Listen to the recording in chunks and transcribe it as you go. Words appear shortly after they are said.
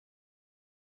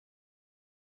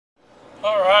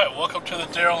Alright, welcome to the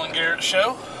Daryl and Garrett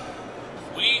show.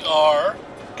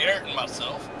 Garrett and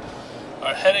myself,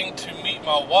 are heading to meet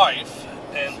my wife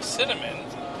in Cinnamon.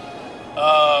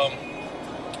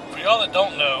 For y'all that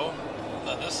don't know,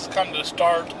 this is kind of the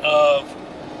start of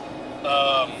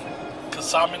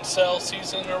consignment sale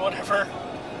season or whatever.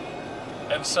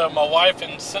 And so my wife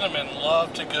and Cinnamon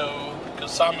love to go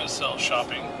consignment sale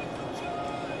shopping.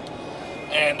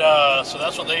 And so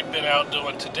that's what they've been out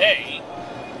doing today.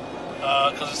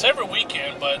 Because it's every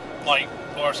weekend, or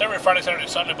it's every Friday, Saturday,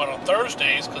 Sunday, but on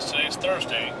Thursdays, because today's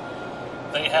Thursday,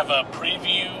 they have a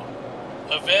preview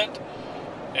event.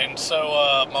 And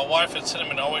so my wife and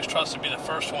Cinnamon always tries to be the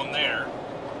first one there.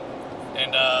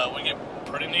 And we get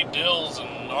pretty neat deals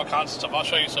and all kinds of stuff. I'll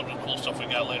show you some of the cool stuff we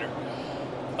got later.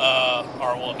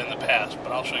 In the past,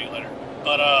 but I'll show you later.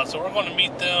 But so we're going to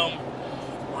meet them.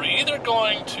 We're either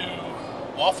going to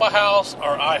Waffle House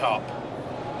or IHOP.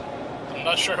 I'm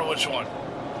not sure which one.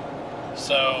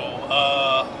 So,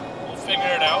 we'll figure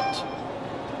it out.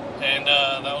 And,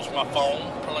 that was my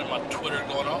phone. Probably my Twitter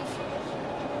going off.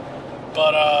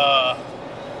 But,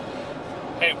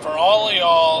 hey, for all of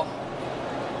y'all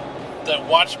that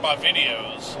watch my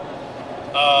videos,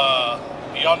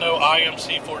 y'all know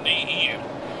IMC4D Ian.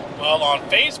 Well, on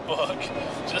Facebook,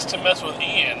 just to mess with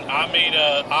Ian, I made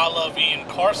a I Love Ian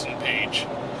Carson page.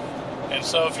 And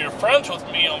so if you're friends with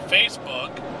me on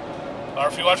Facebook, or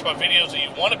if you watch my videos and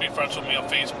you want to be friends with me on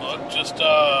Facebook, just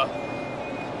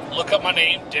look up my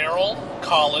name, Daryl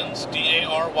Collins,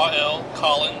 D-A-R-Y-L,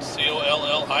 Collins,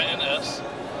 C-O-L-L-I-N-S,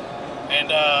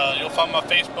 and you'll find my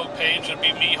Facebook page. It'll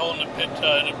be me holding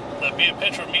it'll be a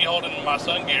picture of me holding my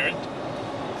son Garrett,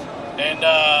 and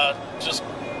just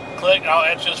click. I'll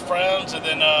add you as friends, and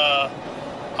then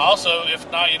also,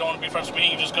 if not, you don't want to be friends with me,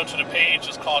 you can just go to the page.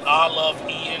 It's called I Love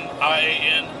Ian,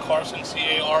 I-A-N, Carson,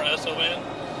 C-A-R-S-O-N.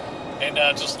 And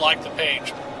just like the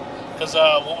page. Because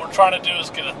what we're trying to do is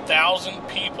get 1,000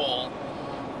 people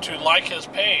to like his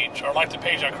page, or like the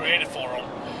page I created for him.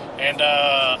 And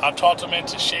I talked him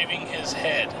into shaving his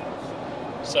head.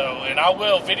 So, and I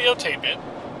will videotape it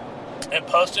and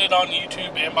post it on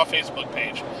YouTube and my Facebook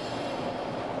page.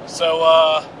 So,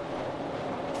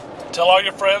 tell all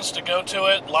your friends to go to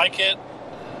it, like it.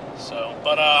 So,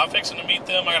 but I'm fixing to meet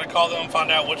them. I got to call them and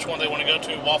find out which one they want to go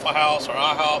to, Waffle House or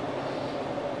IHOP.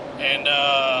 And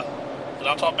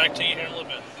I'll talk back to you here in a little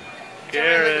bit.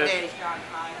 Garrett,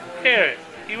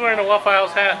 you wearing a Waffle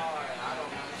House hat?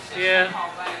 Yeah.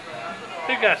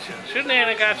 Who got you? Should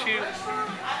Nana got you?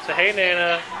 Say, hey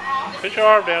Nana. Put your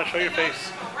arm down, show your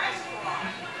face.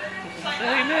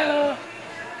 Hey Nana.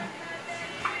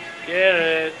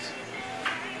 Garrett.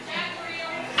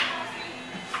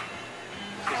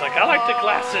 He's like, I like the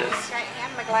glasses. Can't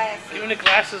have my glasses. Give me the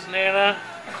glasses, Nana.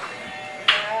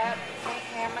 Can't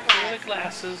have my Give me the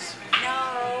glasses.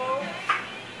 No.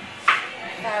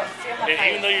 No, feel my And face.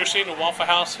 even though you're seeing the Waffle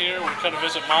House here, we come to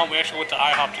visit Mom. We actually went to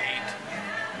IHOP to eat.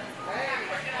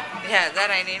 Yeah, that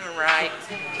ain't even right.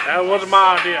 That wasn't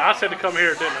my idea. I said to come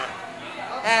here, didn't I?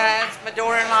 That's my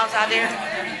daughter-in-law's idea.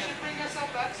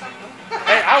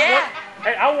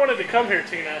 Hey, I wanted to come here,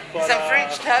 Tina. But, Some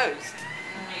French toast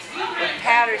with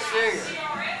powdered sugar.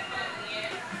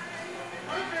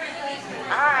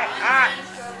 Alright.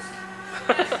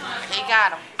 He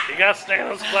got them. You got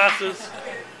Stanley's glasses.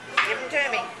 Give them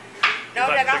to me. No,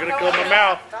 Like don't they're gonna go go in my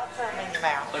mouth. Don't throw them in your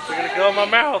mouth. Like they're gonna go in my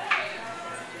mouth.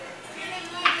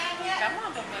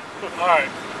 Alright,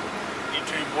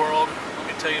 YouTube world, let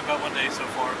me tell you about my day so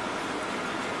far.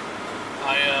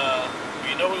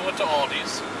 We went to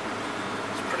Aldi's.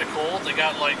 It's pretty cool. They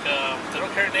got they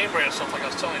don't carry name brand stuff like I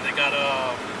was telling you. They got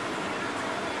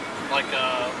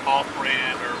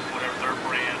off-brand or whatever, their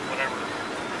brand, whatever.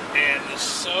 And it's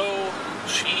so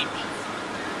cheap.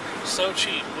 So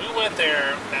cheap. We went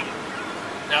there, and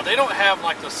now they don't have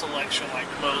like the selection like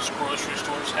most grocery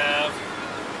stores have.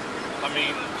 I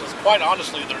mean, because quite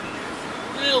honestly, they're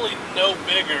really no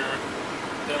bigger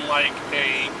than like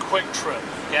a Quick Trip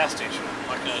gas station.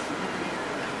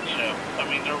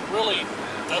 They're really,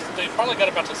 they probably got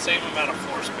about the same amount of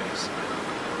floor space.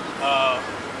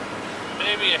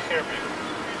 Maybe a hair bigger.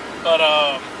 But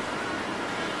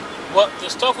what the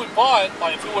stuff we bought,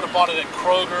 like if we would have bought it at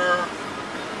Kroger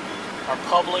or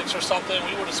Publix or something,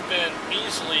 we would have spent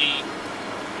easily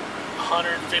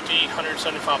 $150,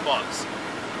 $175.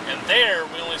 And there,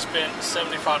 we only spent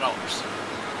 $75.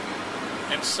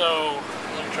 And so,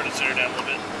 let me turn the center down a little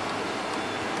bit.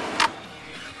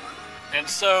 And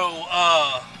so,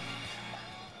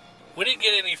 we didn't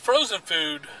get any frozen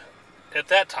food at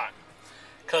that time.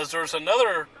 Because there's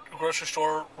another grocery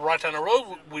store right down the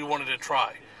road we wanted to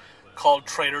try, called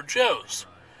Trader Joe's.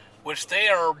 which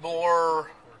they're more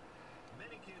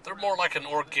like an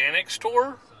organic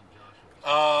store.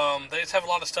 They just have a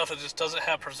lot of stuff that just doesn't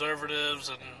have preservatives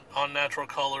and unnatural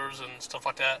colors and stuff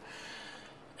like that.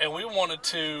 And we wanted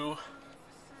to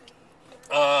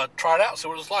try it out, see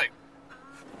what it's like.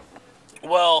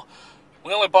 Well,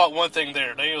 we only bought one thing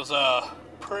there. It was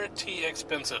pretty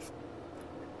expensive.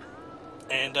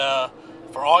 And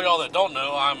for all y'all that don't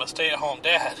know, I'm a stay-at-home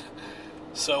dad.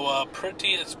 So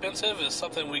pretty expensive is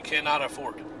something we cannot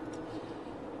afford.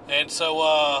 And so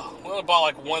we only bought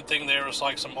like one thing there. It was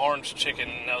like some orange chicken,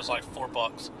 and that was like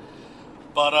 $4.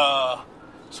 But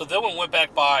so then we went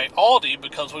back by Aldi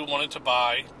because we wanted to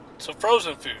buy some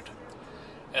frozen food.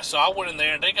 And so I went in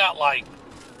there, and they got like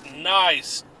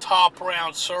nice top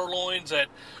round sirloins that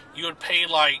you would pay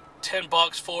like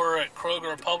 $10 for at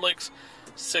Kroger or Publix,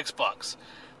 $6.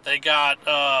 They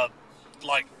got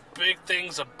like big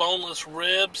things of boneless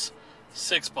ribs,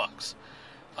 $6.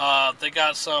 They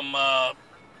got some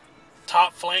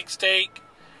top flank steak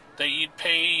that you'd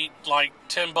pay like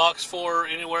 $10 for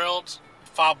anywhere else,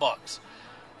 $5.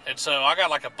 And so I got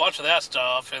like a bunch of that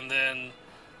stuff, and then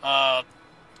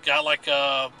got like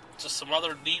just some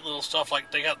other neat little stuff.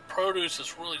 Like they got produce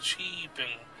that's really cheap,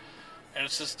 and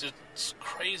it's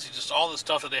crazy. Just all the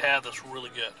stuff that they have that's really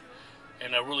good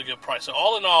and a really good price. So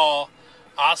all in all,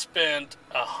 I spent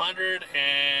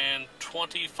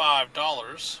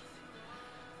 $125.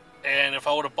 And if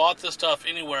I would have bought this stuff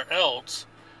anywhere else,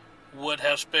 would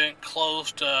have spent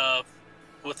close to,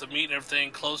 with the meat and everything,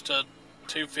 close to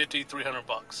 $250,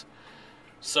 $300.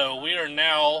 So we are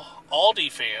now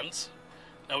Aldi fans.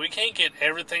 Now we can't get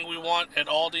everything we want at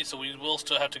Aldi, so we will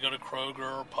still have to go to Kroger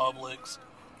or Publix.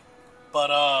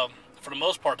 But for the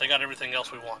most part, they got everything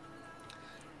else we want.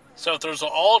 So if there's an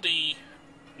Aldi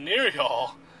near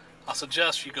y'all, I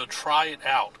suggest you go try it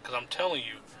out, because I'm telling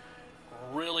you,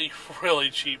 really, really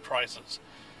cheap prices.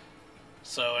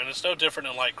 So, and it's no different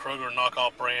than like Kroger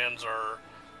knockoff brands or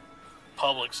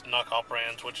Publix knockoff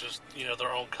brands, which is, you know,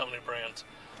 their own company brands.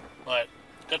 But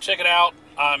go check it out.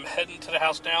 I'm heading to the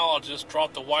house now. I'll just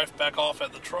drop the wife back off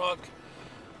at the truck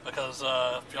because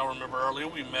if y'all remember earlier,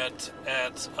 we met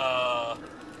at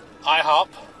IHOP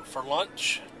for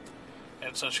lunch,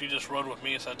 and so she just rode with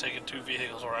me instead of taking two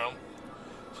vehicles around.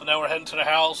 So now we're heading to the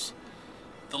house.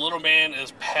 The little man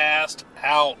is passed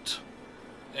out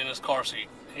in his car seat.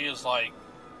 He is like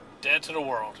dead to the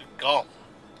world. He's gone.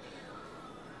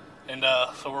 And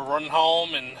so we're running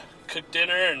home and cook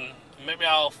dinner, and maybe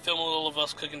I'll film a little of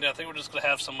us cooking dinner. I think we're just going to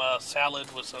have some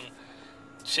salad with some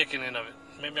chicken in it.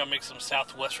 Maybe I'll make some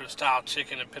Southwestern style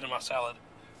chicken and put in my salad.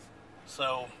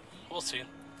 So we'll see.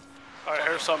 Alright,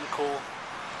 here's something cool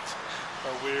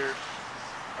or weird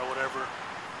or whatever.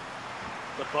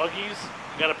 The buggies,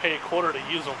 you gotta pay $0.25 to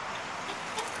use them.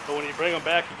 But when you bring them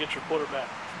back, you get your $0.25 back.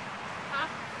 Huh?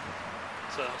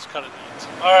 So it's kind of neat.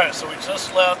 Alright, so we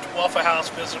just left Waffle House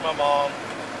visiting my mom.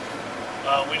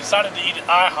 We decided to eat at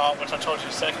IHOP, which I told you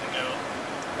a second ago.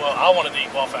 Well, I wanted to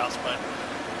eat Waffle House, but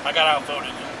I got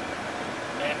outvoted.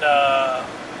 And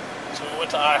so we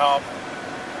went to IHOP.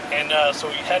 And so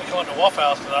we had to come up to Waffle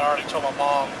House because I already told my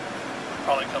mom we'd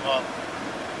probably come up.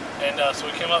 And so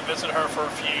we came up, visited her for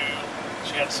a few.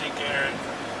 She got to see Garrett.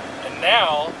 And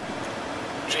now,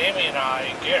 Jamie and I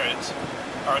and Garrett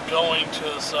are going to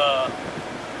this,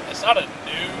 it's not a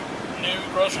new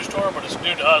grocery store, but it's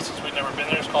new to us since we've never been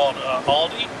there. It's called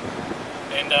Aldi.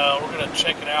 And we're going to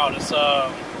check it out. It's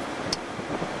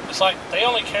like they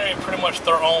only carry pretty much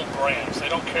their own brands. They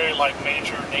don't carry like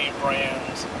major name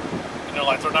brands. You know,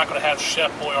 like they're not going to have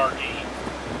Chef Boyardee,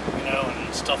 you know,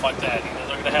 and stuff like that. You know,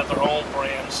 they're going to have their own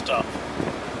brand stuff.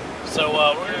 So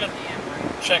we're going to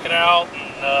check it out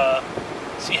and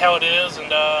see how it is,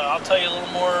 and I'll tell you a little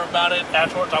more about it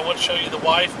afterwards. I would show you the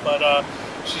wife, but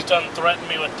she's done threatened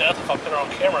me with death if I put her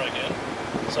on camera again.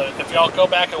 So if y'all go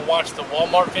back and watch the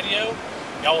Walmart video,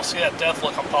 y'all will see that death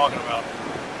look I'm talking about.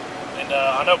 And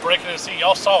I know Breaking the Sea,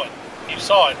 y'all saw it. You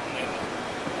saw it,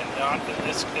 and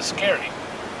it's scary.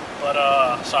 But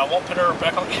so I won't put her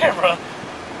back on camera,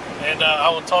 and I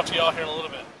will talk to y'all here in a little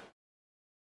bit.